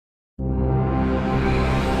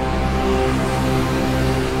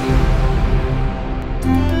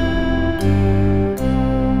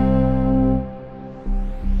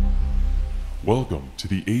to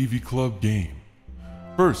the AV Club game.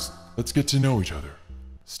 First, let's get to know each other.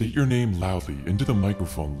 State your name loudly into the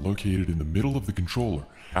microphone located in the middle of the controller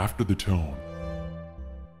after the tone.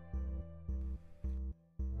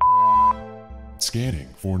 Scanning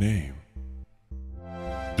for name.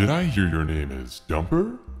 Did I hear your name is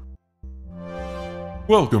Dumper?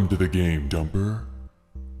 Welcome to the game, Dumper.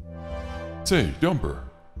 Say, Dumper,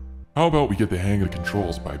 how about we get the hang of the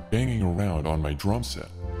controls by banging around on my drum set?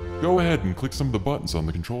 Go ahead and click some of the buttons on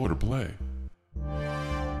the controller to play.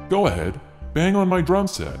 Go ahead, bang on my drum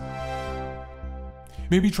set.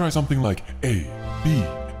 Maybe try something like A, B,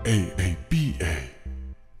 A, B, A.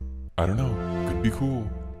 I don't know, could be cool.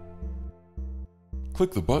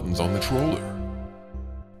 Click the buttons on the controller.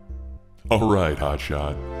 Alright,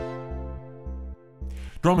 hotshot.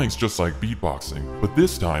 Drumming's just like beatboxing, but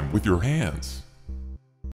this time with your hands.